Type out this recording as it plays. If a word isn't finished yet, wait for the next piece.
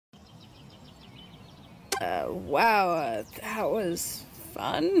Wow, that was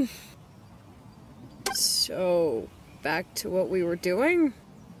fun. So, back to what we were doing?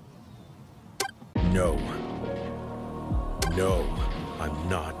 No. No, I'm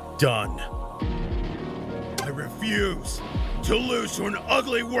not done. I refuse to lose to an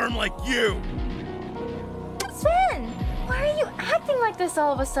ugly worm like you! Sven! Why are you acting like this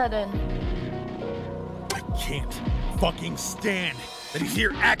all of a sudden? I can't fucking stand that he's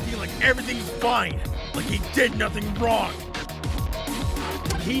here acting like everything's fine, like he did nothing wrong.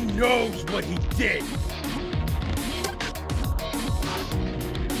 He knows what he did.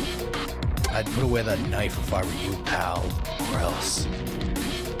 I'd put away that knife if I were you, pal. Or else.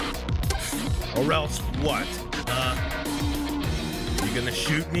 Or else what, huh? You gonna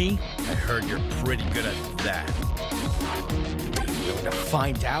shoot me? I heard you're pretty good at that. Are you willing to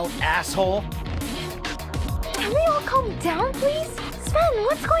find out, asshole? Can we all calm down, please? Sven,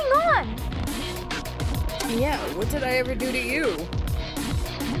 what's going on? Yeah, what did I ever do to you?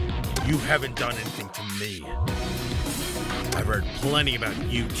 You haven't done anything to me. I've heard plenty about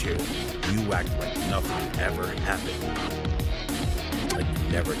you two. You act like nothing ever happened. Like you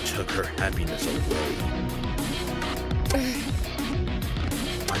never took her happiness away.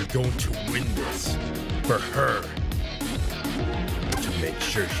 I'm going to win this. For her. To make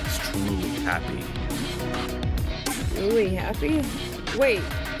sure she's truly happy. Truly happy? Wait,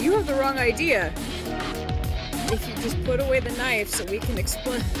 you have the wrong idea. If you just put away the knife so we can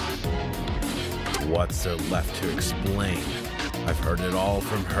explain. What's there left to explain? I've heard it all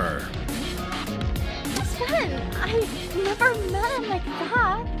from her. Sven, I never meant it like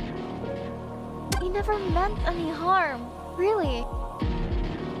that. He never meant any harm, really.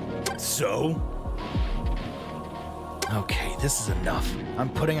 So? Okay, this is enough. I'm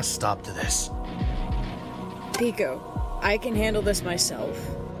putting a stop to this. Pico, I can handle this myself.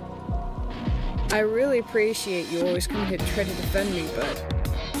 I really appreciate you always coming to try to defend me, but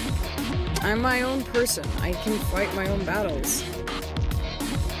I'm my own person. I can fight my own battles.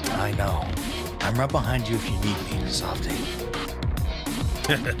 I know. I'm right behind you if you need me, Softy.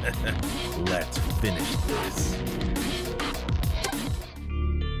 Let's finish this.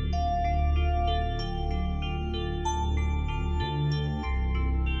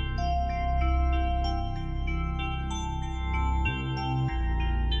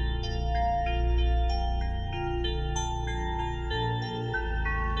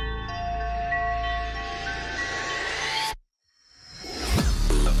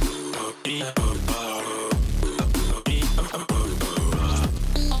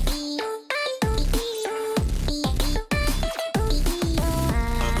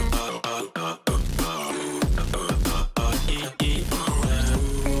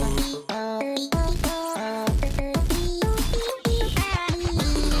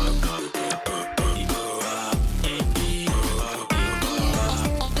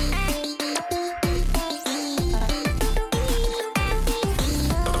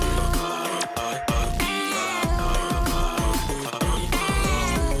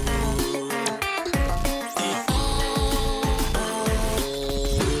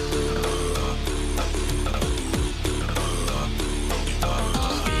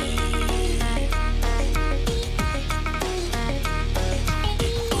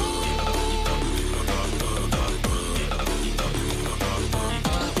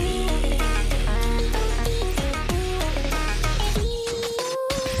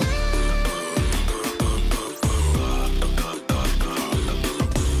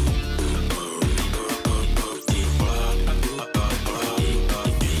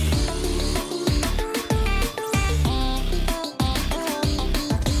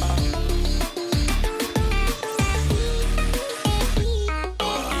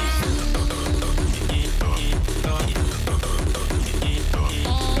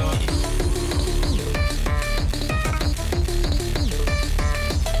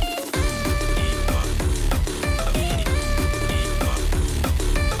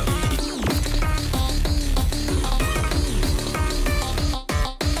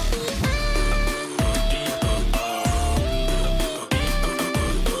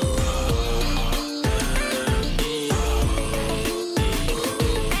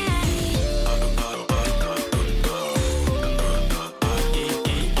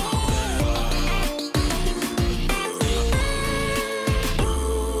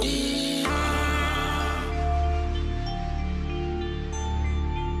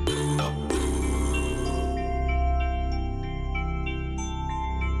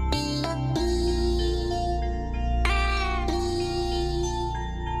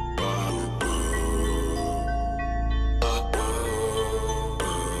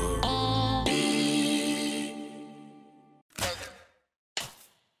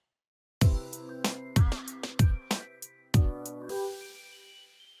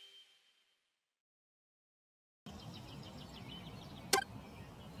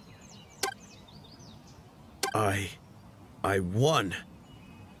 I won.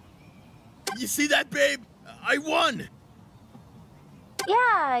 You see that, babe? I won!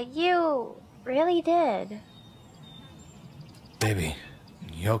 Yeah, you really did. Baby,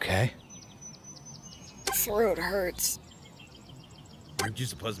 you okay? Throat hurts. Aren't you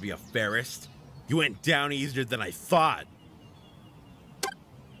supposed to be a fairist? You went down easier than I thought.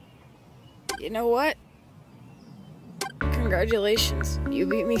 You know what? Congratulations. You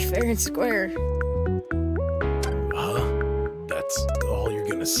beat me fair and square. Huh? That's all you're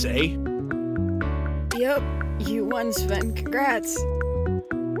gonna say? Yep, you won, Sven. Congrats.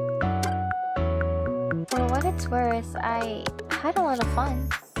 For what it's worth, I had a lot of fun.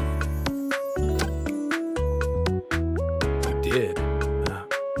 You did?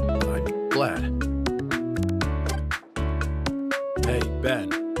 I'm glad. Hey,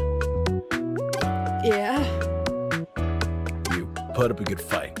 Ben. Yeah? You put up a good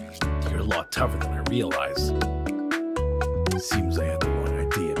fight. You're a lot tougher than I realized. Seems I had the wrong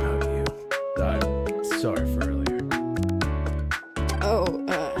idea about you. I'm sorry for earlier. Oh,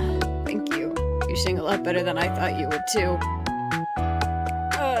 thank you. You sing a lot better than I thought you would, too.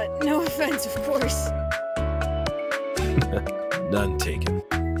 No offense, of course. None taken.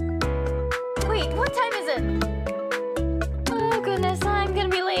 Wait, what time is it? Oh goodness, I'm gonna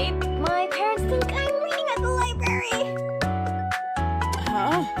be late. My parents think I'm reading at the library.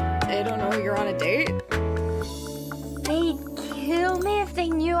 Huh? They don't know you're on a date? They'd kill me if they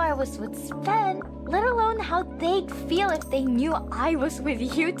knew I was with Sven, let alone how they'd feel if they knew I was with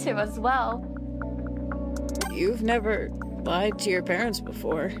you two as well. You've never lied to your parents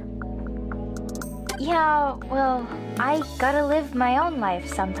before. Yeah, well, I gotta live my own life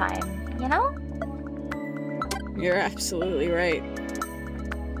sometime, you know? You're absolutely right.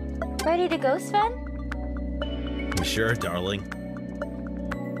 Ready to go, Sven? Sure, darling.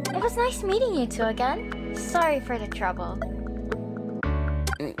 It was nice meeting you two again. Sorry for the trouble.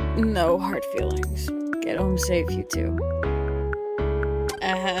 No hard feelings. Get home safe, you two.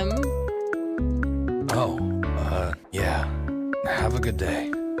 Yeah. Have a good day.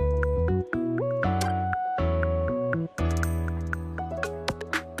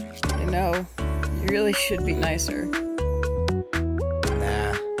 You know, you really should be nicer.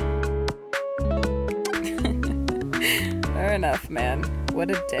 Nah. Fair enough, man.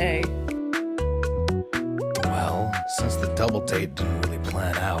 What a day. Well, since the double date didn't really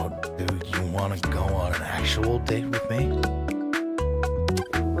plan out, do you want to go on an actual date with me?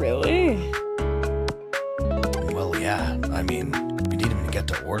 Really? Well, yeah. I mean, we didn't even get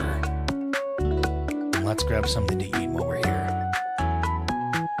to order. Let's grab something to eat while we're here.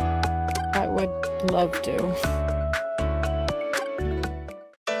 I would love to.